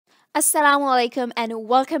Assalamualaikum and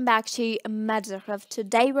welcome back to Medzukhruf.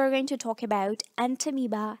 Today we're going to talk about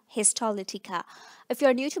Entamoeba histolytica. If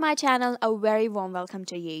you're new to my channel, a very warm welcome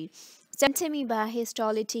to you. So Entamoeba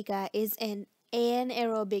histolytica is an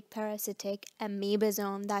anaerobic parasitic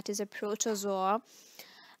amoebasome that is a protozoa.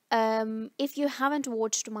 If you haven't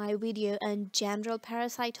watched my video on general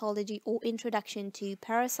parasitology or introduction to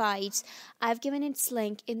parasites, I've given its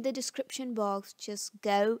link in the description box. Just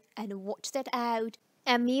go and watch that out.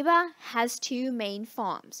 Amoeba has two main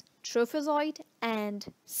forms, trophozoite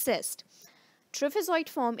and cyst. Trophozoite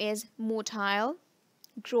form is motile,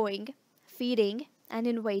 growing, feeding, and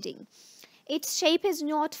invading. Its shape is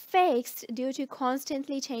not fixed due to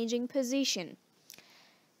constantly changing position.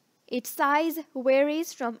 Its size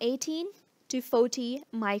varies from 18 to 40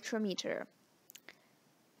 micrometer.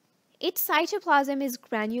 Its cytoplasm is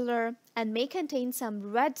granular and may contain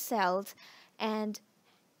some red cells, and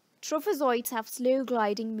trophozoites have slow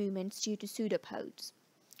gliding movements due to pseudopods.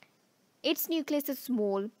 Its nucleus is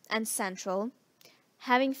small and central,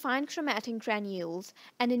 having fine chromatin granules,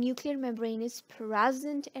 and a nuclear membrane is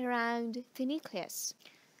present around the nucleus.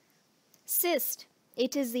 Cyst.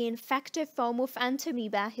 It is the infective form of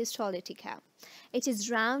Entamoeba histolytica. It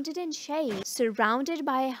is rounded in shape, surrounded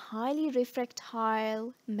by a highly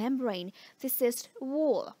refractile membrane, the cyst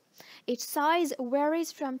wall. Its size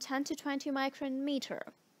varies from 10 to 20 micrometer,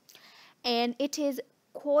 and it is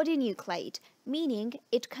quadrinucleate, meaning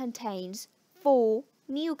it contains 4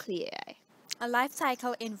 nuclei. A life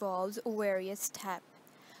cycle involves various steps.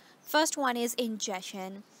 First one is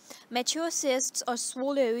ingestion. Mature cysts are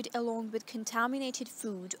swallowed along with contaminated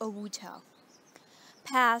food or water.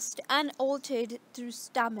 Passed unaltered through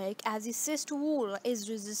stomach as the cyst wall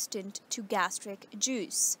is resistant to gastric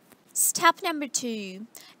juice. Step number 2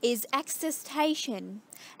 is excistation.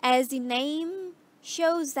 As the name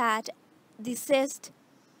shows that the cyst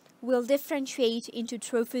will differentiate into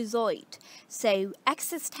trophozoite. So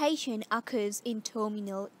excistation occurs in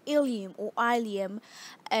terminal ileum or ileum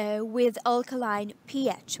with alkaline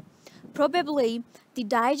pH. Probably the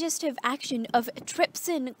digestive action of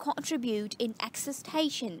trypsin contribute in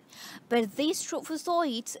excistation, but these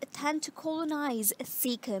trophozoites tend to colonize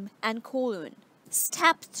cecum and colon.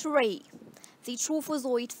 Step 3. The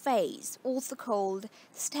trophozoite phase, also called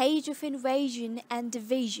stage of invasion and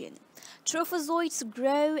division. Trophozoites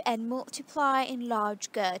grow and multiply in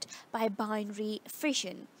large gut by binary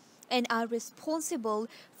fission and are responsible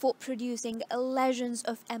for producing lesions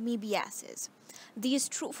of amoebiasis. These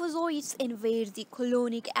trophozoites invade the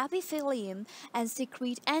colonic epithelium and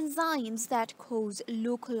secrete enzymes that cause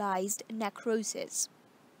localized necrosis.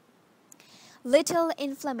 Little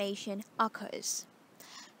inflammation occurs.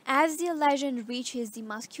 As the lesion reaches the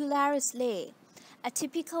muscularis layer, a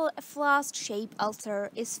typical flask-shaped ulcer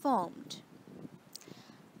is formed.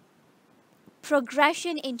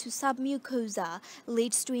 Progression into submucosa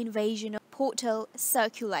leads to invasion of portal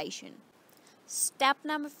circulation. Step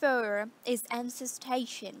number 4 is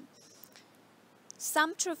encystation.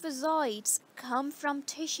 Some trophozoites come from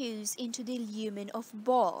tissues into the lumen of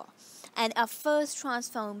bore and are first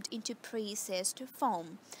transformed into pre-cyst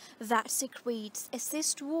form that secretes a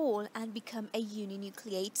cyst wall and become a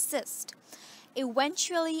uninucleate cyst.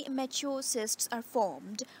 Eventually, mature cysts are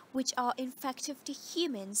formed, which are infective to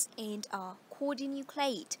humans and are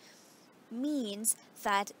quadrinucleate, means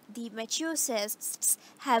that the mature cysts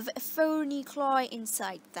have 4 nuclei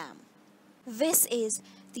inside them. This is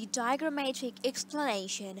the diagrammatic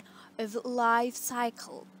explanation of life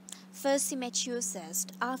cycle. First, the mature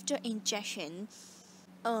cyst, after ingestion,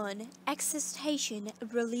 on excistation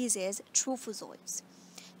releases trophozoites.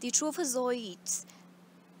 The trophozoites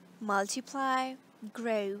multiply,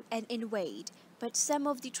 grow, and invade, but some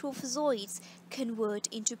of the trophozoites convert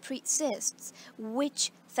into pre-cysts,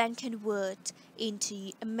 which then convert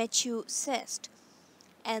into a mature cyst,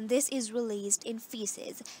 and this is released in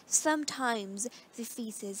feces. Sometimes the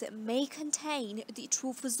feces may contain the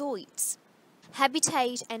trophozoites.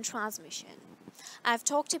 Habitat and transmission. I've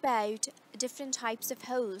talked about different types of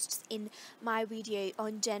hosts in my video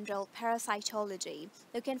on general parasitology.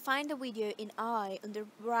 You can find the video in I on the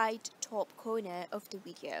right top corner of the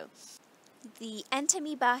video. The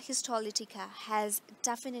Entamoeba histolytica has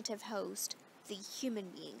definitive host, the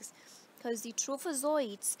human beings, because the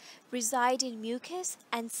trophozoites reside in mucus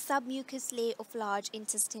and submucous layer of large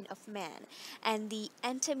intestine of man, and the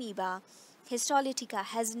Entamoeba histolytica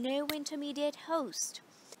has no intermediate host.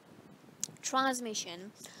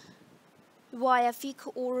 Transmission via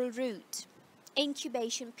fecal-oral route.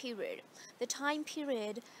 Incubation period, the time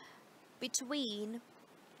period between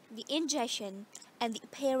the ingestion and the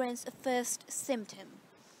appearance of first symptom.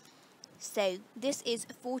 So this is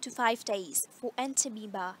 4 to 5 days for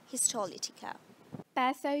Entamoeba histolytica.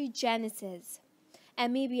 Pathogenesis.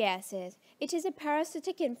 Amoebiasis. It is a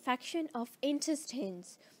parasitic infection of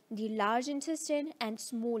intestines, the large intestine and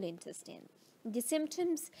small intestine. The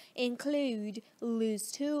symptoms include loose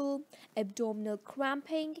stool, abdominal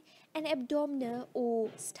cramping, and abdominal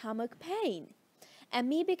or stomach pain.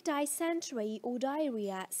 Amoebic dysentery or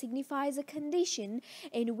diarrhea signifies a condition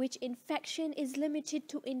in which infection is limited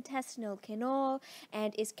to intestinal canal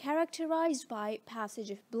and is characterized by passage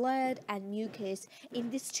of blood and mucus in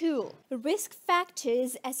the stool. Risk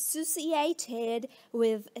factors associated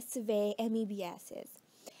with severe amoebiasis: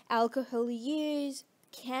 alcohol use,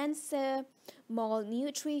 cancer,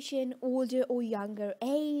 malnutrition, older or younger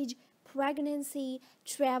age, pregnancy,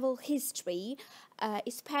 travel history,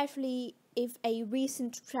 especially if a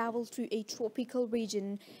recent travel to a tropical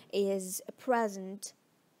region is present,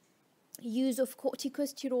 use of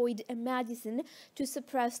corticosteroid medicine to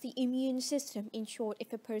suppress the immune system, in short,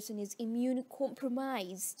 if a person is immune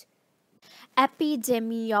compromised.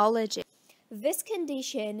 Epidemiology. This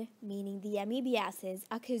condition, meaning the amoebiasis,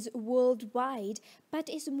 occurs worldwide but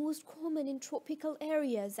is most common in tropical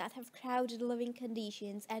areas that have crowded living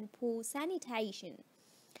conditions and poor sanitation.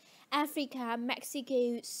 Africa,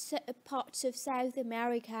 Mexico, parts of South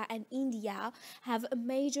America, and India have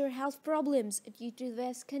major health problems due to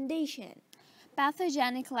this condition.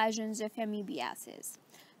 Pathogenic lesions of amoebiasis.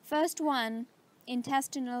 First one,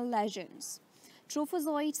 intestinal lesions.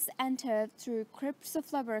 Trophozoites enter through crypts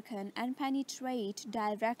of lubricant and penetrate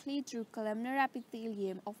directly through columnar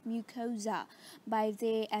epithelium of mucosa by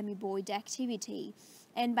their amoeboid activity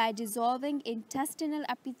and by dissolving intestinal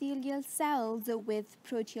epithelial cells with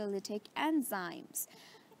proteolytic enzymes.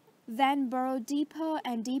 Then burrow deeper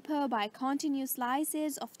and deeper by continuous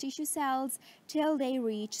lysis of tissue cells till they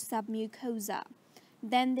reach submucosa.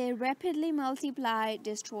 Then they rapidly multiply,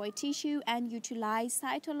 destroy tissue, and utilize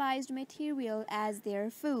cytolized material as their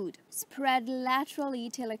food. Spread laterally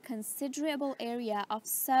till a considerable area of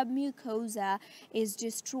submucosa is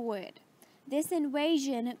destroyed. This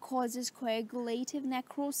invasion causes coagulative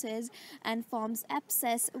necrosis and forms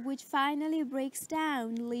abscess, which finally breaks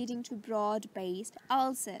down, leading to broad-based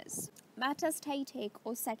ulcers. Metastatic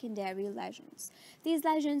or secondary lesions. These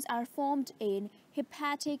lesions are formed in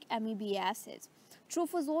hepatic amoebiasis.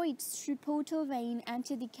 Trophozoites through portal vein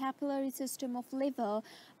enter the capillary system of liver,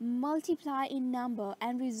 multiply in number,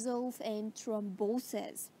 and resolve in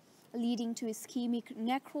thrombosis, leading to ischemic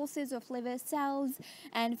necrosis of liver cells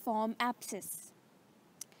and form abscess.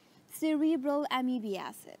 Cerebral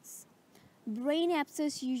amoebiasis. Brain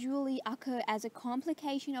abscess usually occur as a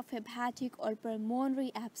complication of hepatic or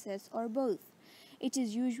pulmonary abscess or both. It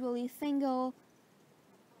is usually single,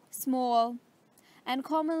 small, and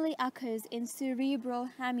commonly occurs in cerebral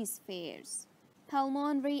hemispheres.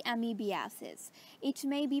 Pulmonary amoebiasis. It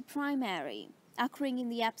may be primary, occurring in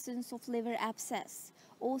the absence of liver abscess,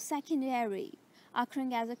 or secondary,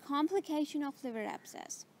 occurring as a complication of liver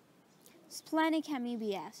abscess. Splenic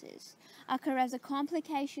amoebiasis occur as a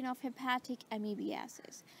complication of hepatic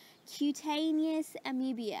amoebiasis. Cutaneous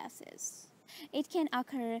amoebiasis. It can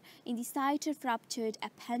occur in the site of ruptured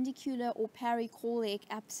appendicular or pericolic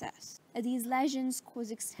abscess. These lesions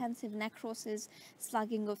cause extensive necrosis,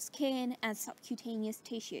 slugging of skin, and subcutaneous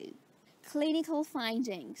tissue. Clinical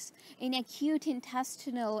findings. In acute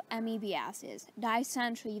intestinal amoebiasis,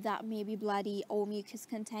 dysentery that may be bloody or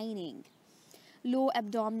mucus-containing, low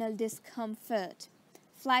abdominal discomfort,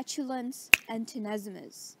 flatulence, and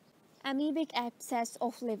tenesmus. Amoebic abscess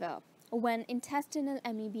of liver, when intestinal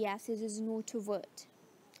amoebiasis is not overt.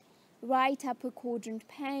 Right upper quadrant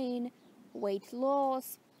pain, weight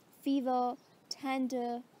loss, fever,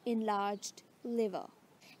 tender, enlarged liver.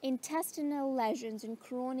 Intestinal lesions in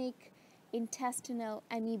chronic intestinal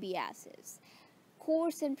amoebiasis.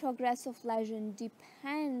 Course and progress of lesion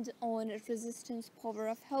depend on resistance power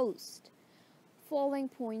of host. Following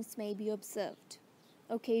points may be observed: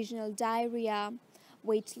 occasional diarrhea,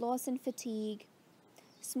 weight loss and fatigue,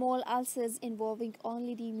 small ulcers involving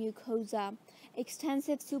only the mucosa,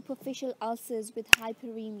 extensive superficial ulcers with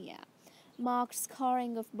hyperemia, marked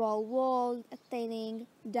scarring of bowel wall, thinning,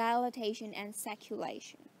 dilatation, and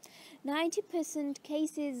sacculation. 90%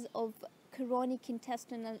 cases of chronic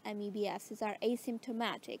intestinal amoebiasis are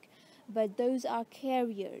asymptomatic, but those are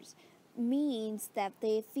carriers, means that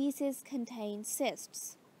their feces contain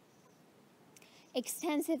cysts.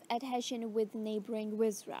 Extensive adhesion with neighboring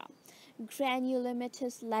viscera.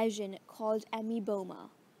 Granulomatous lesion called amoeboma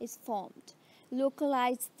is formed.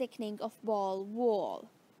 Localized thickening of bowel wall.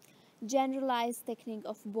 Generalized thickening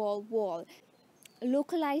of bowel wall.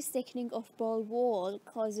 Localized thickening of bowel wall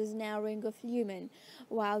causes narrowing of lumen,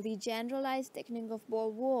 while the generalized thickening of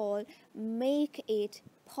bowel wall make it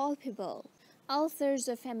palpable. Ulcers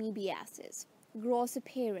of amoebiasis. Gross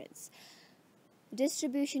appearance.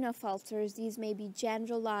 Distribution of ulcers, these may be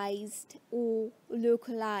generalized or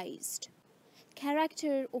localized.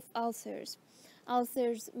 Character of ulcers.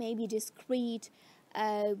 Ulcers may be discrete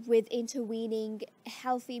with intervening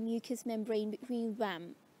healthy mucous membrane between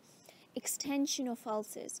them. Extension of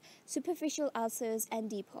ulcers, superficial ulcers and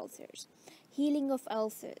deep ulcers. Healing of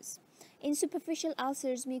ulcers. In superficial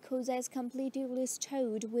ulcers, mucosa is completely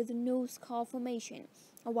restored with no scar formation,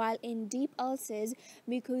 while in deep ulcers,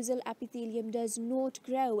 mucosal epithelium does not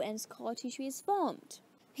grow and scar tissue is formed.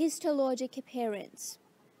 Histologic appearance.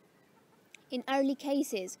 In early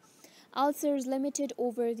cases, ulcers limited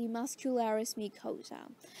over the muscularis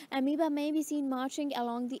mucosa. Amoeba may be seen marching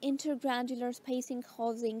along the intergranular spacing,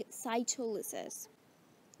 causing cytolysis.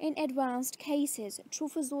 In advanced cases,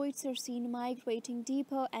 trophozoites are seen migrating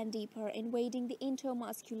deeper and deeper, invading the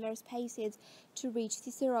intermuscular spaces to reach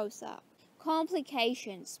the serosa.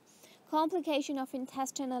 Complications. Complications of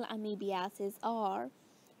intestinal amoebiasis are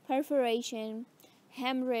perforation,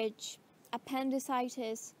 hemorrhage,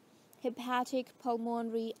 appendicitis, hepatic,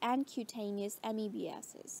 pulmonary, and cutaneous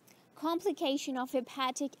amoebiasis. Complication of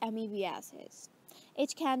hepatic amoebiasis.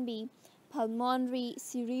 It can be pulmonary,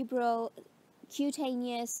 cerebral,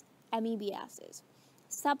 cutaneous amoebiasis.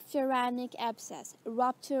 Subpharynx abscess,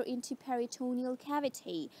 rupture into peritoneal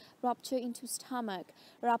cavity, rupture into stomach,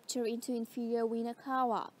 rupture into inferior vena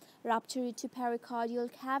cava, rupture into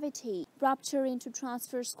pericardial cavity, rupture into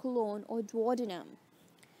transverse colon or duodenum.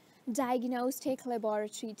 Diagnostic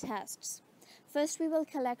laboratory tests. First, we will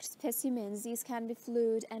collect specimens. These can be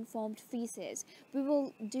fluid and formed feces. We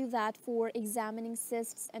will do that for examining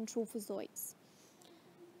cysts and trophozoites.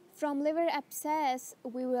 From liver abscess,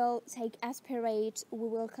 we will take aspirate, we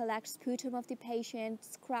will collect sputum of the patient,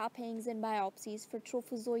 scrapings and biopsies for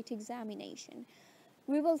trophozoite examination.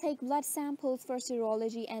 We will take blood samples for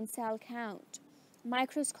serology and cell count.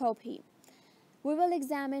 Microscopy. We will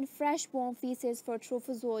examine fresh-born feces for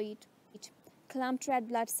trophozoite, clumped red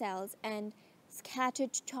blood cells, and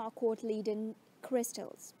scattered charcoal-laden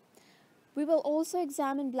crystals. We will also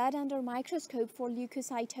examine blood under microscope for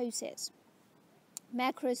leukocytosis.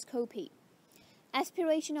 Macroscopy.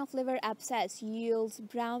 Aspiration of liver abscess yields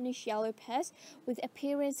brownish yellow pus with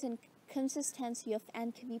appearance and consistency of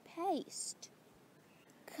anchovy paste.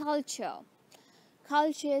 Culture.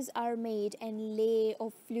 Cultures are made and layer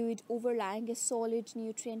of fluid overlying a solid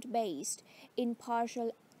nutrient based in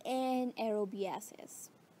partial anaerobiasis.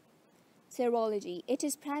 Serology. It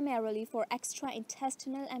is primarily for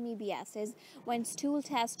extraintestinal amoebiasis when stool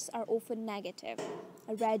tests are often negative.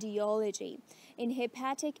 Radiology. In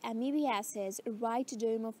hepatic amoebiasis, right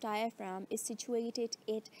dome of diaphragm is situated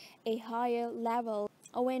at a higher level.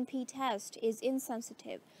 ONP test is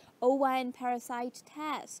insensitive. OYN parasite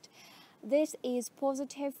test. This is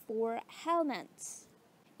positive for helminths.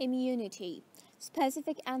 Immunity.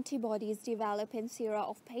 Specific antibodies develop in sera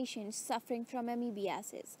of patients suffering from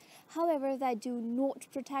amoebiasis. However, they do not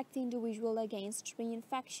protect the individual against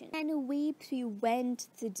reinfection. Can we prevent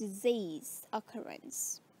the disease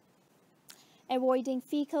occurrence? Avoiding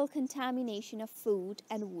fecal contamination of food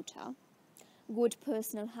and water, good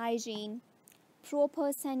personal hygiene,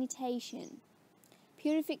 proper sanitation,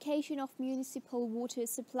 purification of municipal water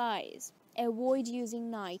supplies, avoid using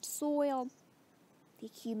night soil, the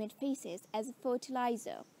human feces as a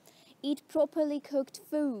fertilizer, eat properly cooked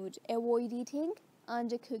food, avoid eating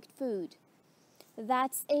undercooked food.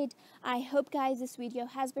 That's it. I hope guys this video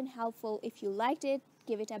has been helpful. If you liked it,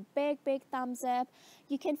 give it a big thumbs up.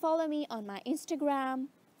 You can follow me on my Instagram,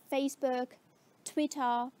 Facebook,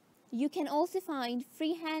 Twitter. You can also find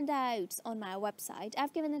free handouts on my website.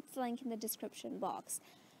 I've given its link in the description box.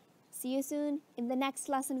 See you soon in the next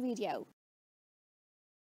lesson video.